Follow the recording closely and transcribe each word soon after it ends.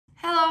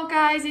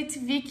guys, it's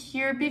Vic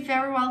here. Be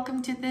very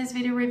welcome to this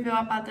video review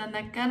about the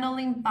Nagano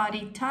Lean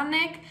Body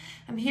Tonic.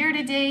 I'm here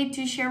today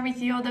to share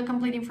with you all the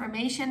complete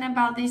information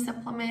about this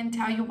supplement,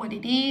 tell you what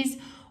it is,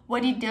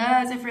 what it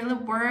does, if it really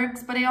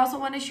works, but I also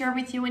want to share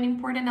with you an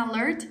important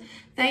alert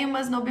that you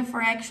must know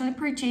before I actually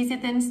purchase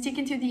it and stick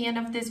to the end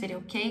of this video,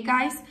 okay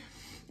guys?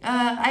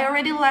 I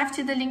already left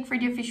you the link for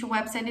the official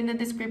website in the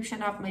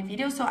description of my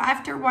video, so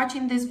after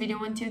watching this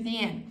video until the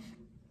end,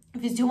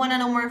 if you still want to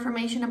know more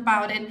information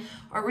about it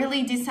or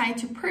really decide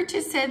to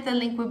purchase it, the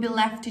link will be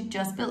left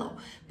just below.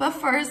 But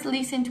first,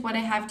 listen to what I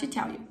have to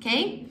tell you,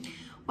 okay?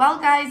 Well,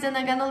 guys, the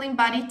Nagano Lean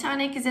Body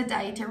Tonic is a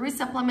dietary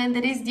supplement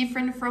that is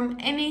different from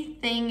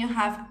anything you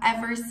have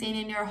ever seen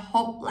in your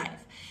whole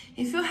life.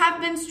 If you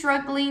have been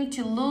struggling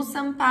to lose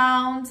some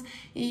pounds,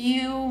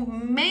 you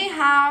may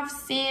have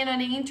seen on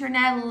the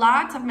internet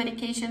lots of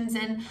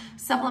medications and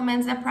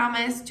supplements that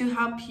promise to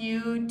help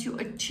you to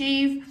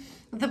achieve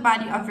the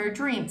body of your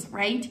dreams,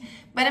 right?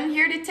 But I'm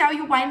here to tell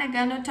you why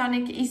Nagano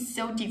Tonic is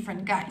so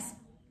different, guys.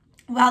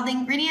 Well, the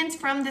ingredients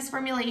from this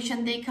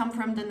formulation, they come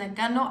from the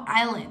Nagano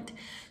Island.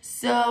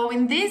 So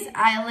in this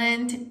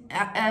island,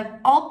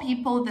 all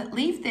people that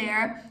live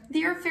there,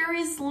 they are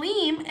very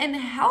slim and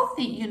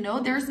healthy, you know.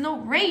 There's no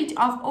rate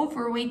of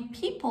overweight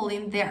people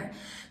in there.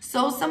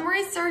 So some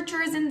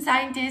researchers and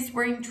scientists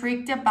were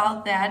intrigued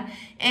about that,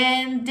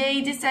 and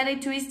they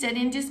decided to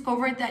study and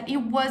discovered that it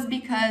was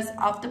because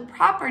of the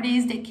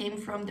properties that came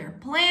from their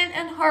plant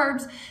and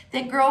herbs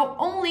that grow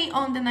only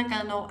on the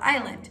Nagano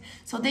Island.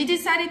 So they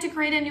decided to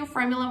create a new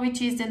formula,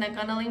 which is the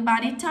Nagano Lean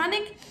Body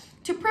Tonic,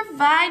 to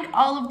provide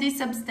all of these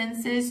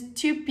substances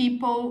to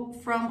people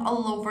from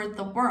all over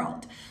the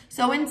world.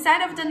 So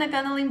inside of the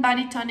Nagano Lean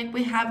Body Tonic,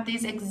 we have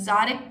these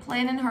exotic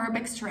plant and herb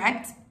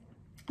extracts,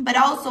 but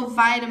also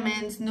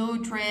vitamins,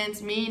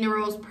 nutrients,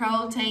 minerals,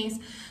 proteins.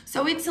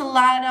 So it's a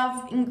lot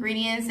of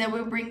ingredients that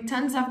will bring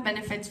tons of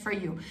benefits for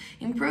you,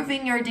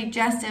 improving your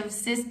digestive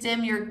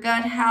system, your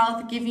gut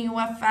health, giving you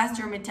a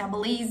faster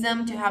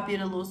metabolism to help you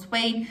to lose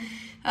weight.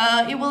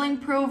 It will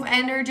improve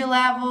energy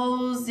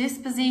levels,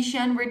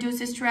 disposition,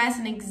 reduce stress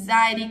and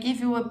anxiety, give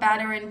you a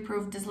better and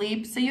improved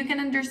sleep, so you can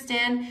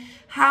understand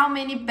how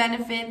many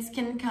benefits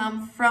can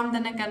come from the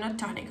Nagano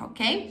Tonic,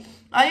 okay?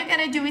 All you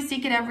gotta do is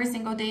take it every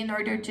single day in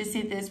order to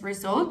see these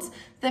results.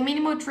 The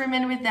minimum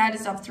treatment with that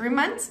is of 3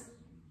 months.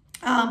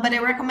 But I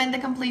recommend the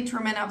complete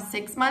treatment of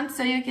 6 months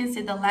so you can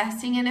see the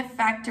lasting and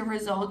effective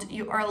result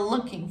you are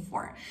looking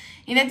for.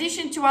 In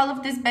addition to all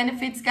of these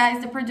benefits,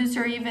 guys, the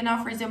producer even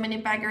offers you a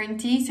money-back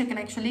guarantee, so you can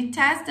actually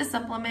test the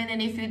supplement,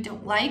 and if you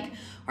don't like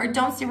or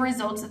don't see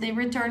results, they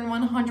return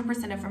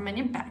 100% of your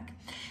money back.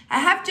 I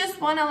have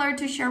just one alert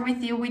to share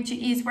with you, which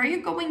is where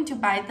you're going to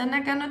buy the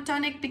Nagano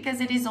Tonic,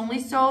 because it is only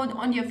sold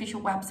on the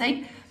official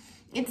website.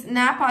 It's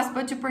not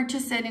possible to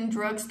purchase it in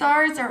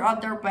drugstores or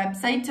other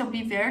websites, so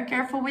be very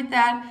careful with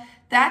that.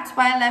 That's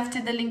why I left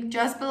the link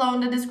just below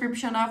in the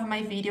description of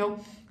my video.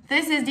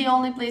 This is the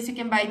only place you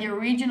can buy the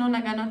original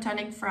Nagano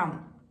Tonic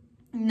from.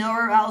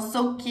 Nowhere else,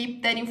 so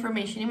keep that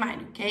information in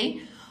mind,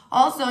 okay?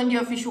 Also, on the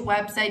official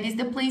website is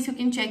the place you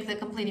can check the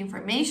complete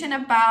information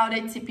about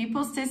it, see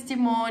people's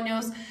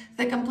testimonials,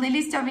 the complete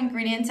list of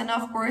ingredients, and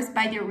of course,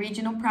 buy the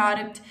original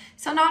product.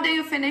 So now that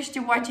you finished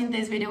watching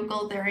this video,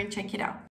 go there and check it out.